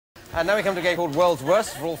And now we come to a game called World's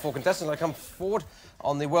Worst. For all four contestants, I come forward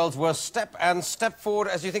on the world's worst step and step forward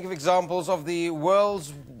as you think of examples of the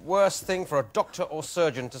world's worst thing for a doctor or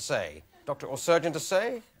surgeon to say. Doctor or surgeon to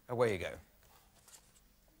say, away you go.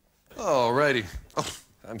 All righty. Oh,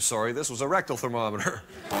 I'm sorry, this was a rectal thermometer.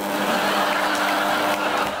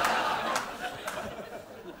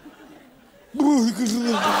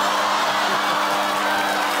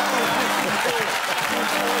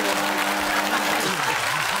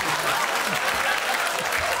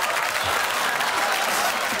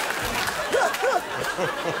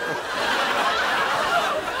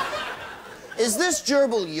 Is this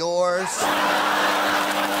gerbil yours?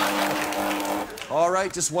 All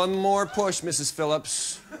right, just one more push, Mrs.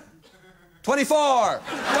 Phillips. 24!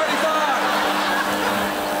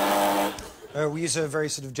 35! We use a very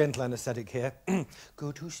sort of gentle anaesthetic here.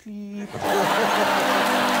 Go to sleep.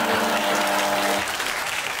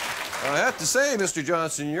 I have to say, Mr.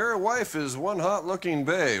 Johnson, your wife is one hot-looking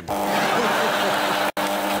babe.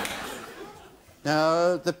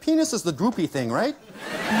 Now, the penis is the droopy thing, right?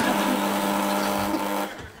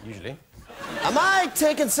 Usually. Am I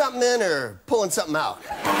taking something in or pulling something out?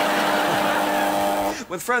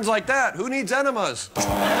 With friends like that, who needs enemas?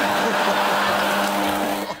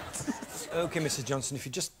 OK, Mrs. Johnson, if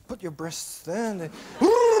you just put your breasts there and...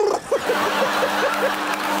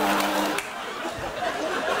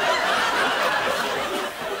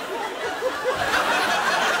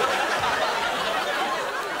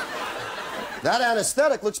 That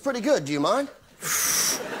anesthetic looks pretty good. Do you mind?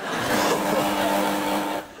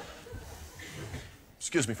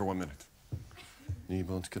 Excuse me for 1 minute. Knee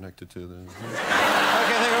bones connected to the... OK, thank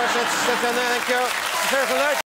you very much. Let's sit down there. Thank you.